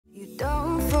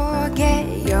Don't forget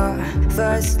your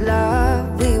first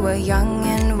love. We were young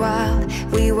and wild,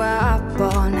 we were up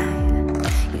all night.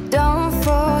 You don't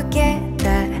forget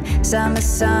that summer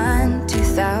sun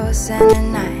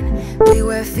 2009. We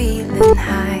were feeling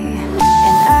high,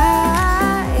 and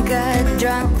I got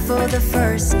drunk for the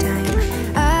first time.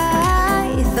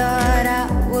 I thought I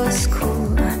was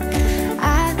cool.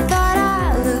 I thought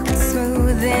I looked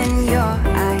smooth in your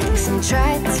eyes and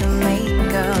tried to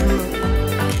make a move.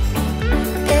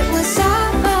 It was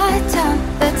summertime,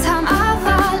 the time of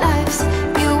our lives.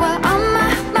 You were on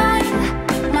my mind,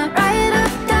 my ride or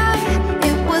die.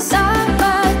 It was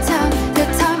summertime, the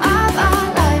time of our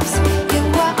lives. You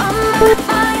were on my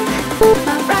mind,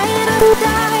 my ride or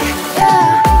die. Yeah.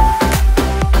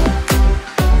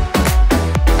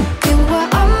 You were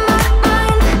on my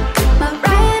mind, my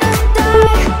ride or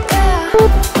die. Yeah.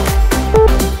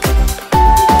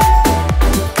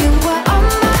 You were on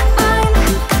my mind,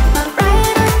 my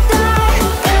ride or die.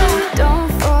 Yeah.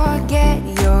 Don't forget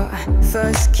your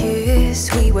first kiss.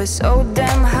 We were so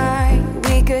damn high,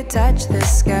 we could touch the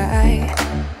sky.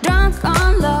 Drunk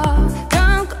on love,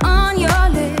 drunk on your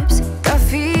lips, the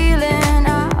feeling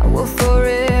I will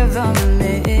forever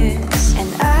miss. And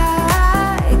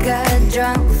I got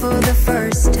drunk for the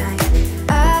first time. I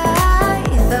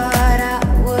thought I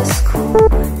was cool.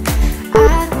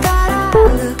 I thought I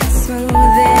looked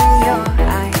smooth in your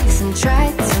eyes and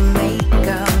tried to make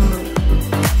a move.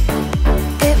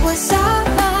 It was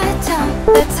summertime,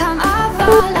 the time of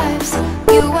our lives.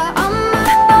 You were on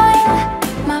my mind,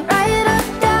 my ride or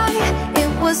die.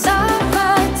 It was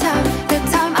summertime, the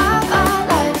time of our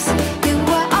lives. You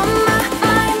were on my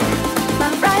mind, my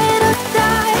ride or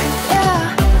die. Yeah.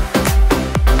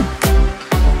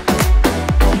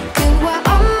 You were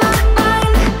on my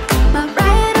mind, my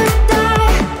ride or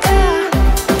die. Yeah.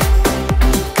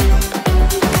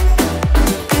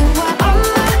 You were on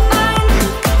my mind,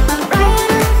 my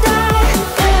ride or die.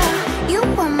 Yeah. You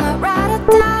were my ride or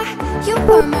die. You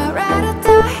were my ride or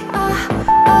die.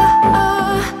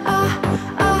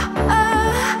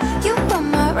 You were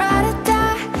my ride or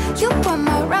die. You were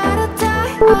my ride or die.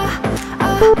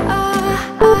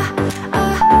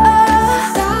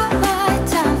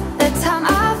 Summertime, the time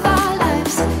of our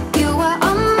lives. You were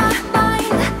on my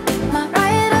mind, my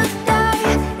ride or die.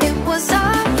 It was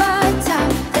summertime,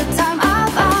 the time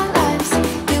of our lives.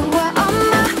 You were on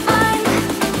my mind,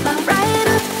 my ride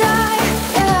or die.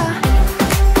 Yeah.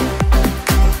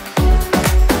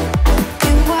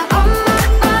 You were on my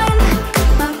mind,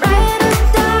 my ride or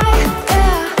die.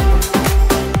 Yeah.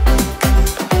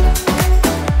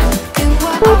 You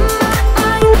were on my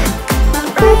mind, my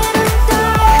ride or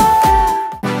die.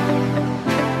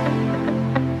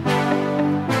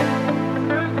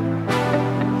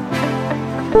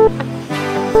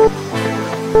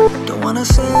 Don't wanna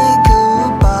say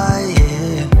goodbye,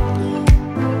 yeah.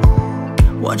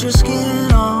 Want your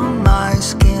skin on my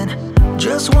skin.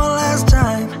 Just one last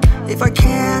time. If I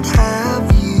can't have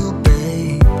you,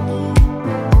 babe,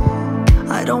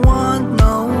 I don't want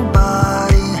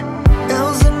nobody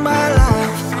else in my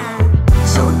life.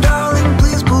 So darling,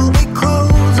 please pull me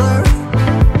closer.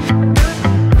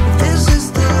 If this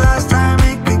is the last time,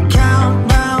 make it count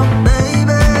now,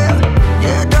 baby.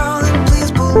 Yeah, darling,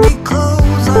 please pull me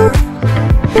closer.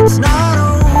 It's not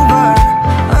over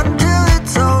until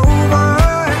it's over.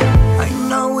 I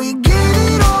know we get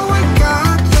it all we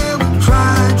got, yeah, we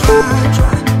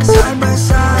try.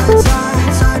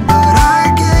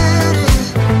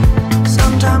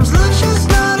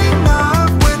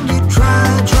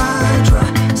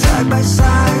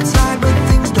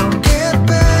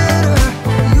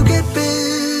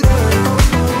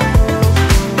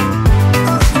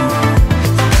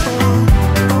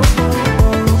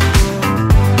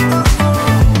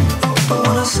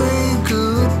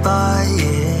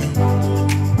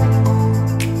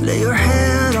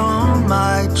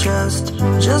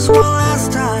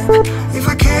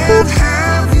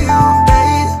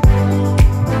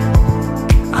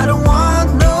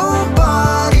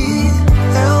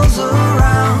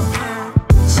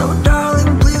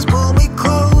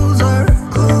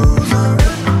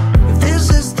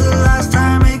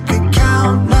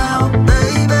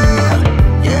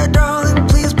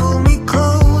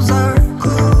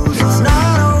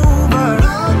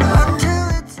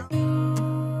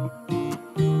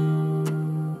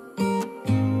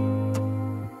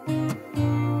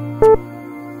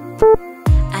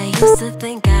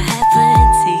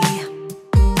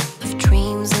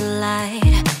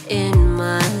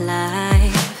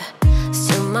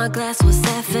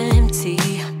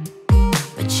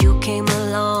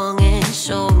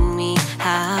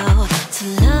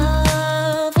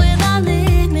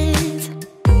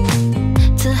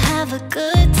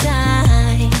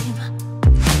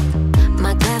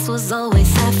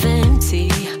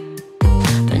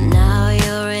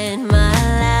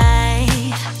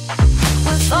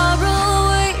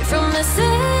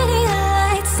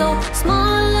 so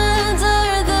small under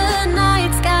the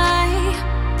night sky.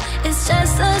 It's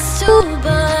just us two,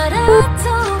 but I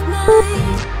don't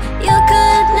mind. You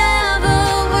could never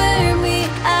wear me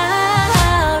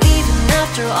out. Even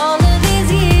after all of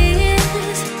these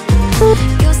years,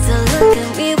 you still look at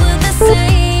me with the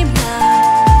same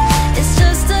love. It's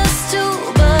just us two,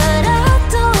 but I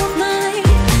don't mind.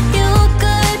 You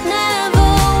could never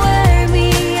wear me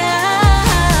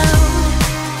out.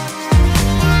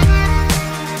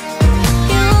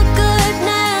 You could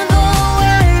never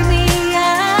wear me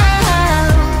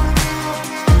out.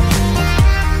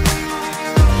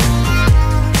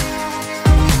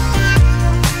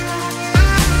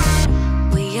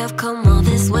 We have come all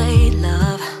this way,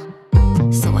 love,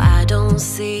 so I don't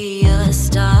see us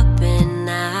stopping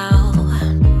now.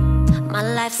 My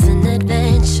life's an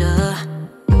adventure,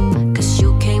 'cause you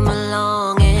came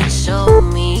along and showed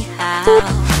me how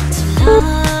to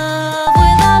love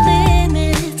without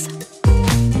limits,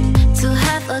 to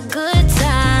have a good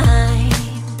time.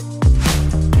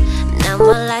 Now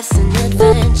my life's an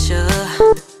adventure,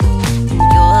 and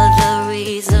you're the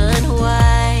reason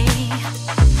why.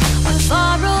 We're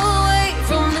far away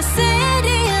from the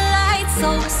city lights, so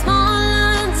small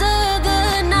under the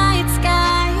night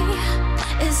sky.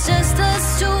 It's just us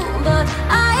two, but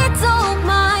I don't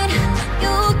mind.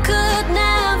 You could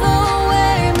never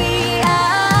wear me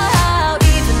out.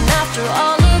 Even after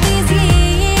all of these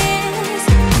years,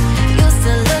 you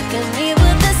still look at me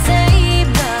with the same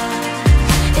love.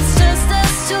 It's just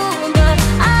us two, but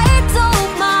I don't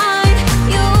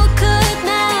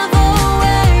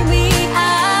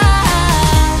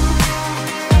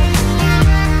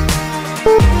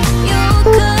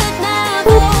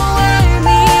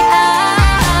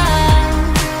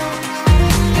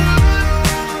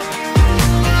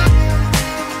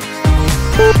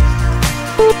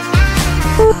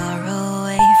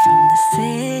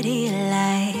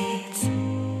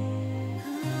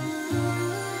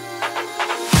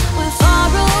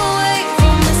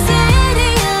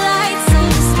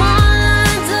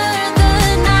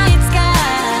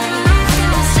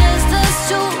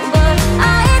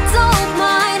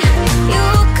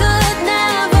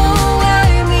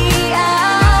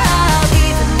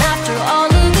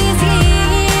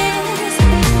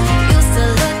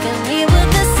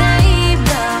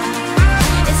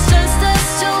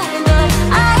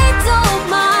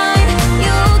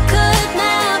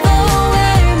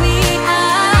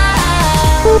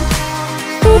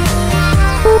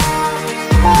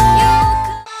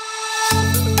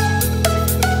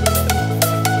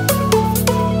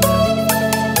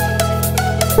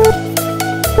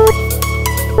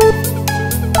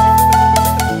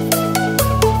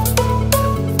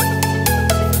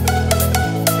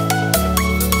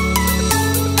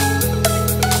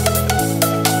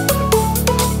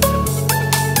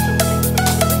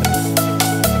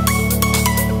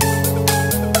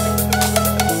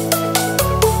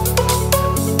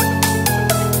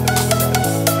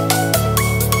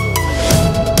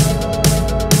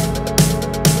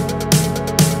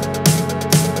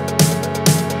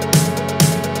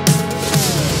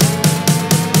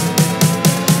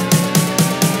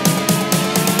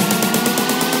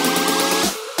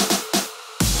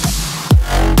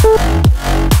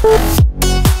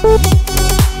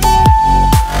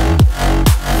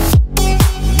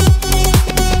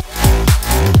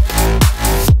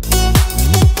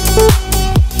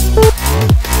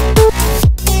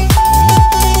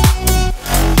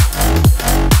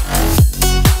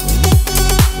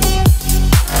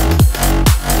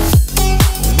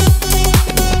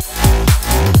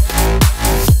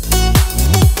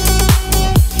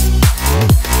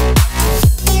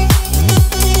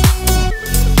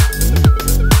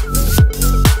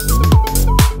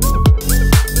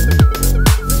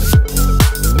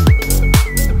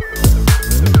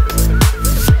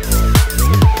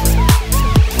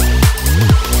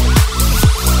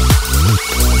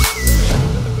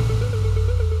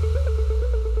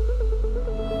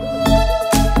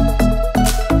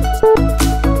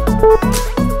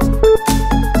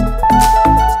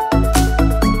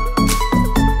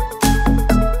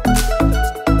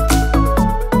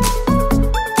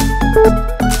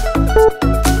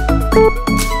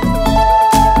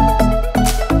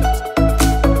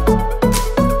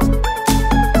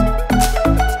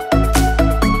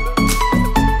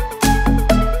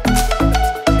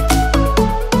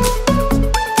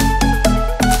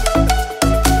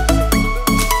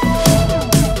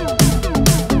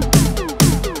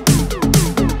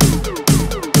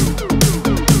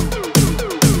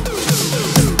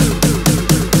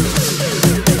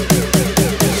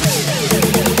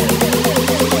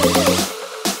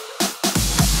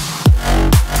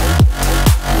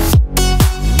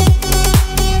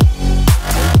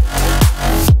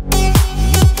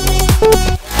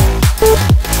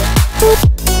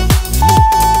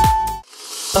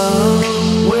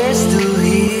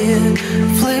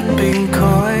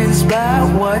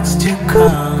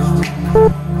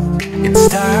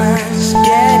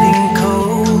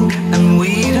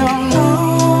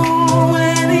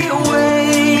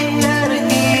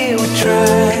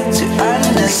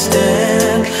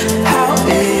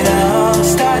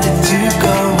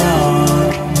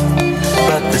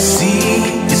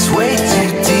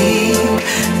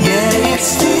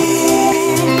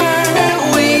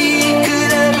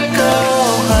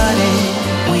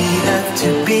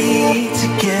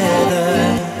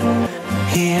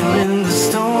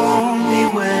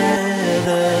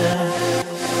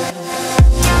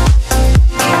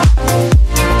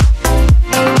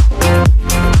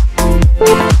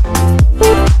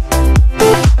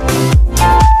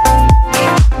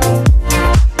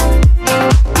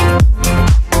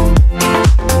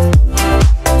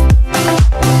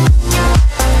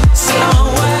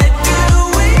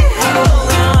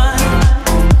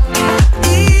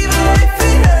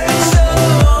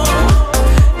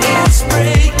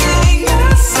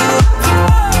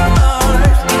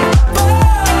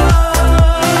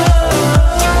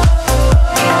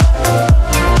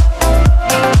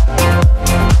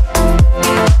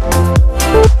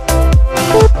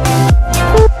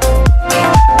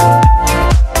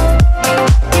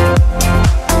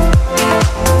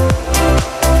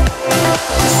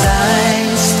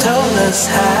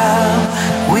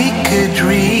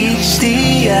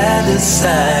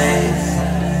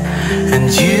sight, and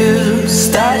you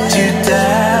start to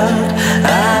doubt.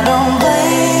 I don't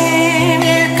blame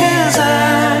you, 'cause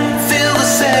I feel the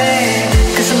same.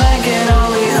 'Cause a man can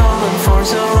only hold on for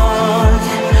so long,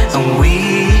 and we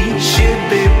should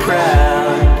be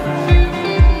proud.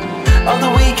 All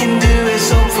that we can do is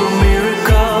hope for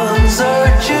miracles, or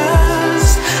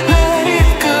just let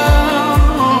it go.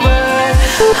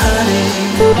 But honey,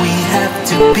 we have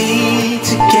to be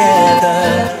together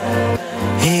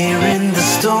here in the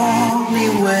stormy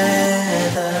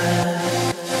weather.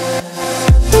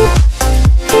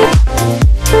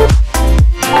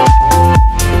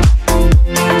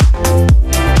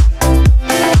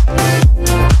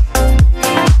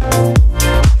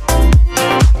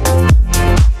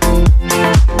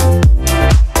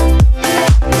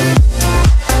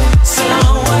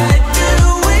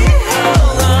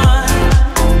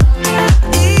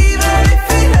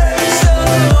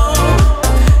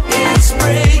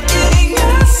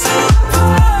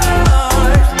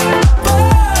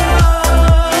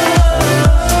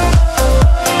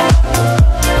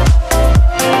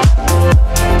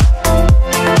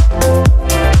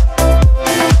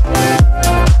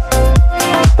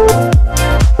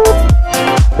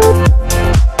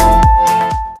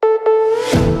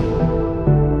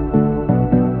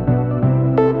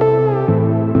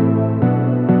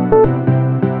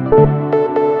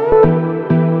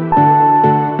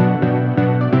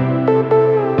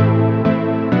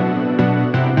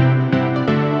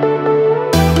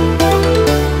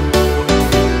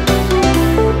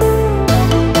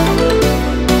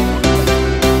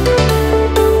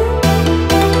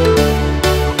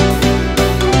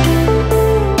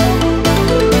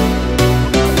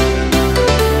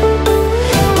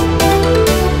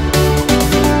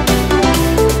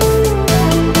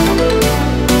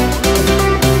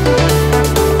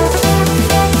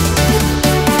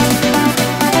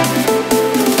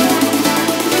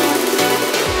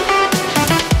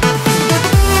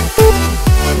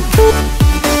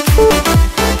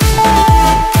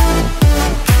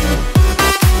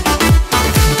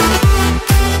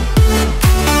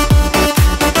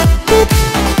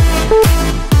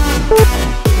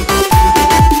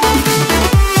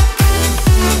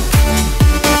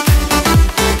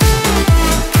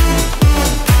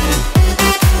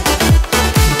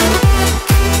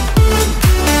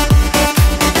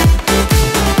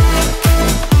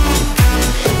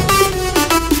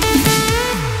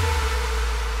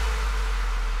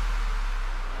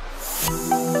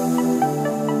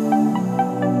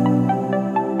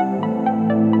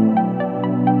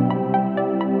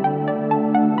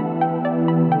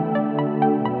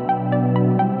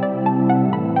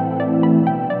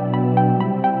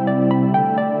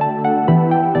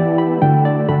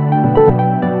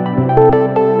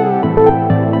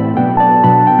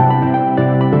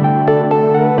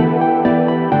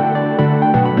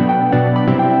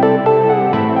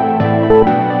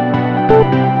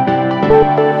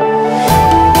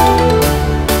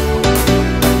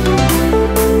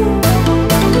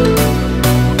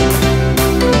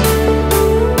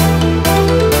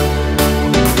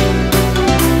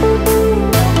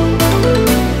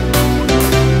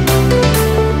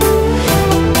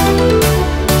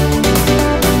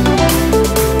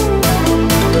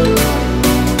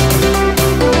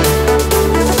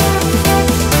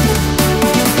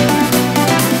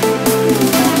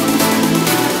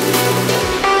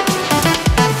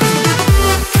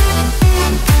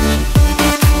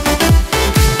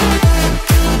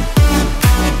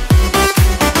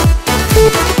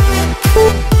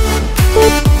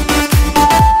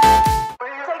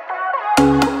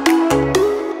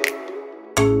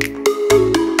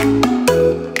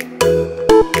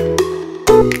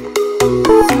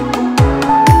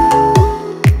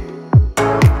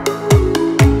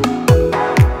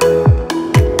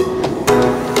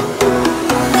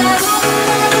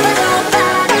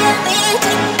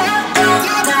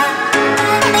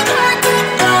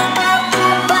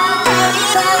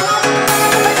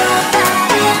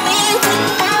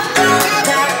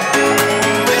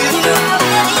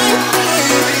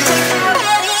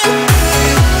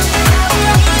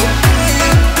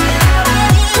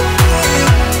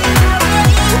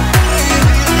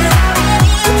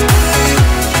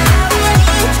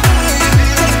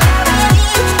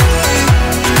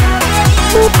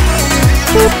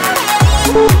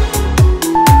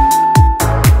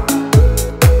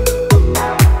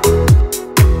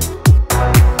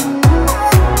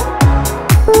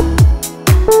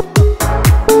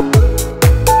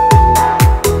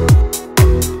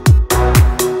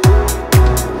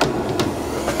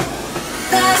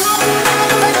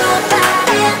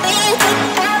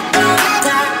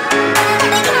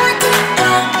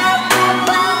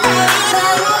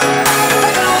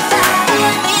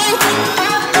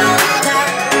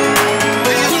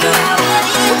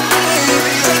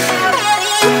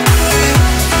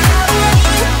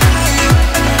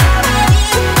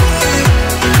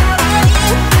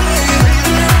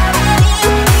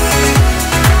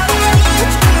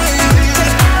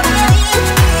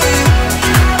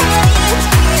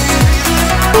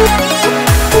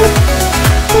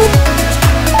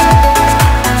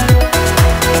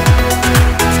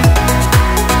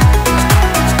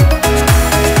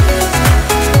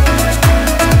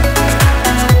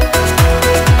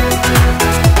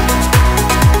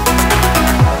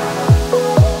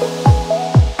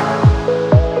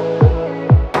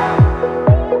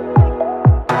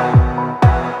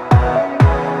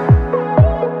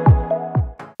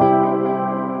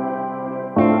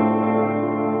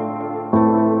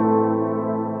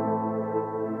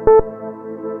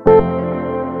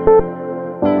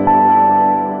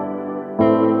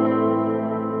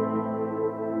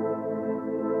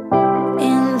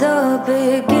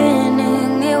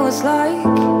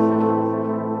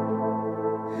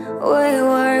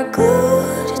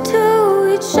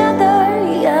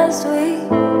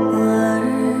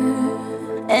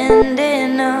 And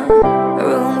in a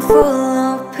room full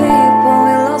of people,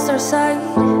 we lost our sight.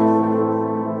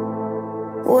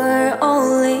 We're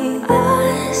only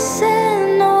us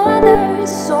and no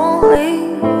others,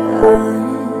 only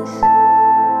us.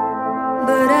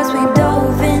 But as we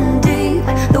dove in deep,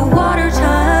 the water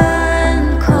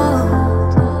turned cold.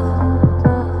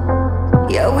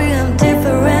 Yeah, we have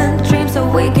different dreams, so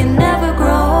we can never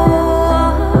grow.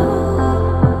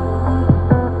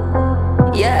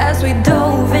 Yeah, as we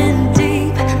dove in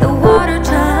deep, the water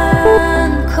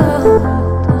turned cold.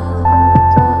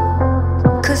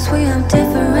 'Cause we have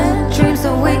different dreams, so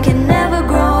we can never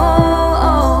grow.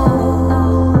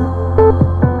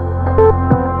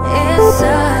 It's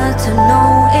sad to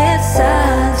know, it's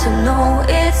sad to know,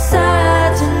 it's sad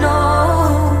to know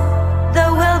that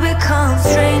we'll become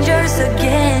strangers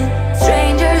again,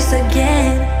 strangers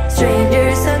again,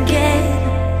 strangers again.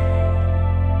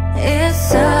 It's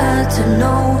sad to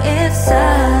know, it's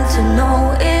sad to know,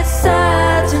 it's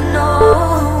sad to know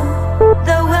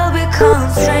that we'll become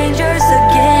strangers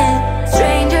again,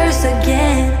 strangers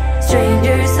again,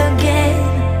 strangers again.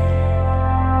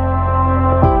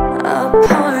 A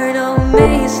part of me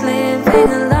is living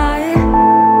a lie.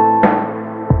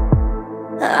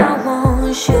 I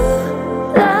want you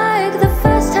like the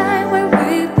first time when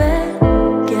we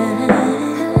began.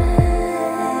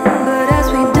 But as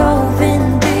we dove in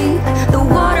deep, the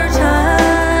water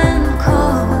turned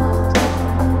cold.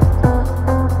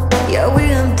 Yeah, we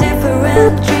have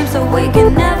different dreams, so we can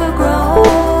never grow.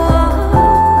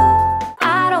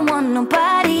 I don't want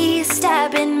nobody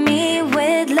stabbing me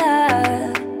with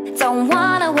love. Don't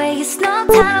wanna waste no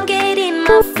time getting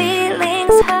my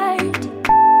feelings hurt.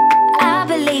 I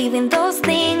believe in those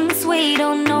things we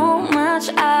don't know much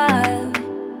of.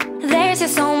 There's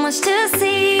just so much to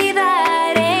see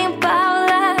that ain't about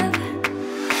love.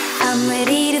 I'm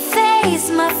ready to face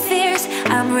my fears,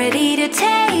 I'm ready to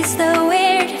taste the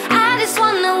weird. I just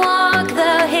wanna walk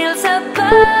the hills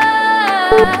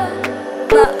above.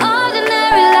 My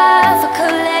ordinary life, I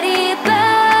could let it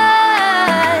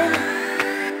burn.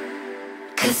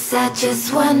 'Cause I just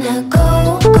wanna go,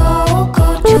 go, go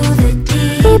to the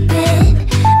deep end.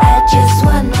 I just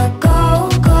wanna go,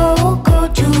 go, go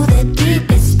to the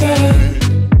deepest end.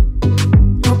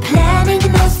 No planning,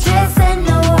 no stress and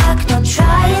no work, no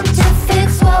trying to fix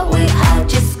what we are.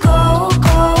 Just go,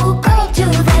 go, go to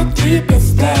the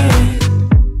deepest end.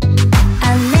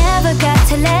 I never got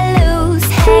to let loose,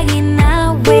 hanging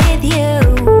out with you.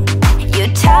 You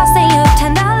tossed and you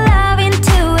turned our love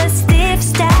into a stiff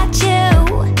statue.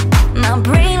 My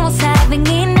brain was having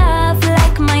enough,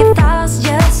 like my thoughts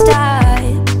just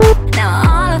stopped. Now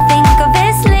all I think of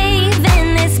is leaving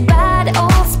this bad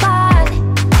old spot.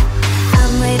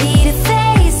 I'm ready to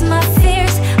face my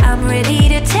fears, I'm ready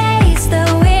to taste the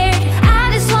weird. I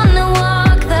just wanna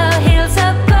walk the hills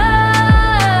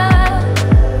above.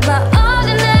 My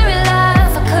ordinary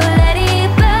life, I could let it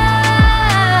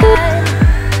burn.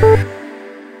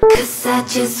 'Cause I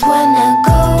just wanna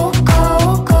go, go,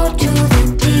 go to the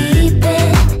deep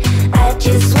end. I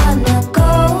just wanna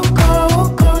go, go,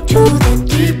 go to the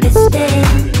deepest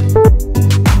end.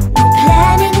 No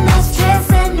planning, no stress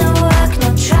and no work, no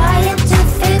trying to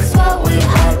fix what we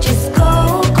are. Just go,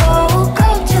 go, go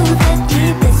to the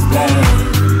deepest end.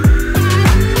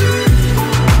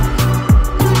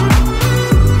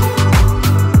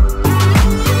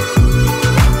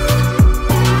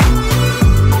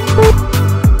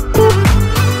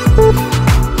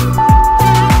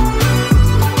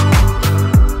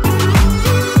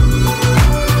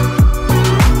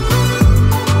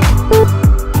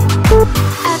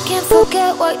 I can't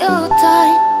forget what you've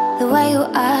done. The way you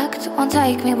act won't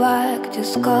take me back.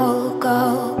 Just go,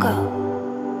 go, go,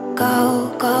 go,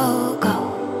 go, go.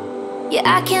 Yeah,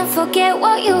 I can't forget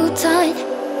what you've done.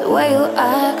 The way you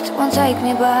act won't take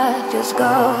me back. Just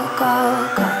go, go,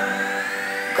 go,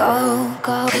 go,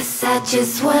 go. 'Cause I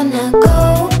just wanna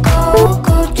go,